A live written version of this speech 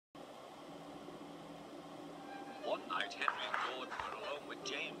Henry and Gordon were alone with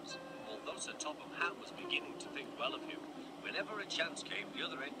James, although Sir Topham Hatt was beginning to think well of him. Whenever a chance came, the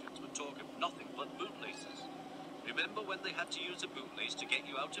other engines would talk of nothing but bootlaces. Remember when they had to use a bootlace to get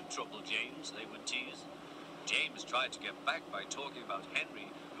you out of trouble, James? They would tease. James tried to get back by talking about Henry,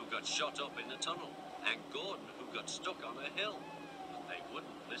 who got shot up in a tunnel, and Gordon, who got stuck on a hill. But they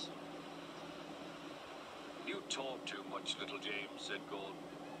wouldn't listen. You talk too much, little James, said Gordon.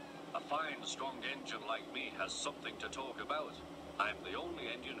 A fine, strong engine like me has something to talk about. I'm the only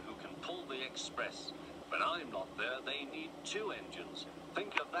engine who can pull the express. When I'm not there, they need two engines.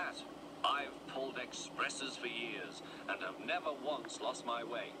 Think of that. I've pulled expresses for years, and have never once lost my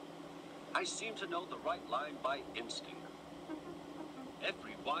way. I seem to know the right line by instinct.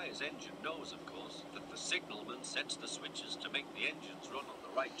 Every wise engine knows, of course, that the signalman sets the switches to make the engines run on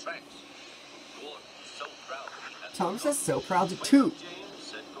the right tracks. Gordon was so proud that he had... Thomas is so proud too. James,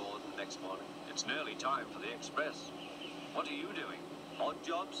 said Gordon next morning, it's nearly time for the express. What are you doing? Odd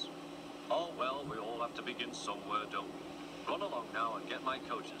jobs? Oh, well, we all have to begin somewhere, don't we? Run along now and get my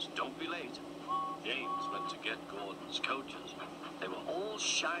coaches. Don't be late. James went to get Gordon's coaches. They were all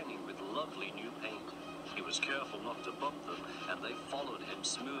shining with lovely new paint. He was careful not to bump them, and they followed him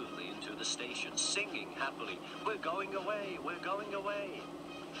smoothly into the station, singing happily, "We're going away, we're going away."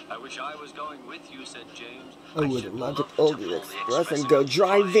 I wish I was going with you, said James. I would love to pull the express and go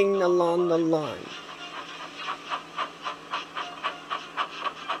driving along the line.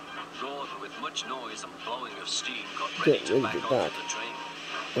 Gordon, with much noise and blowing of steam, got ready to back onto the train.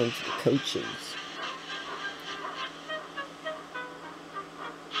 Onto the coaches.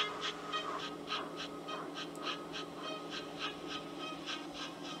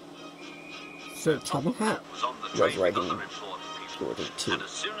 Sir Topham Hatt was riding Gordon to Portland.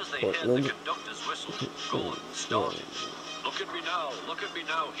 The conductor's whistle, Gordon started. Look at me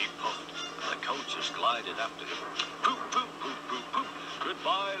now, he puffed. The coaches glided after him. Poop, poop, poop, poop, poop.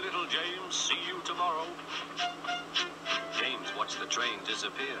 Goodbye, little James, see you tomorrow. James watched the train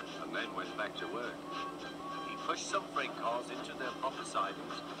disappear and then went back to work. He pushed some freight cars into their proper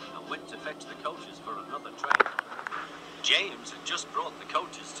sidings and went to fetch the coaches for another train. James had just brought the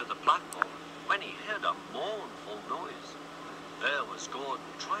coaches to the platform when he heard a mournful noise. There was Gordon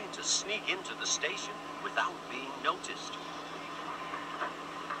trying to sneak into the station without being noticed.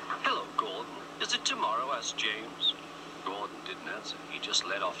 Hello, Gordon. Is it tomorrow? Asked James. Gordon didn't answer. He just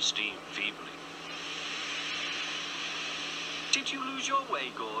let off steam feebly. Did you lose your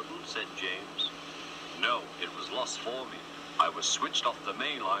way, Gordon? Said James. No, it was lost for me. I was switched off the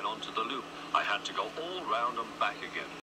main line onto the loop. I had to go all round and back again.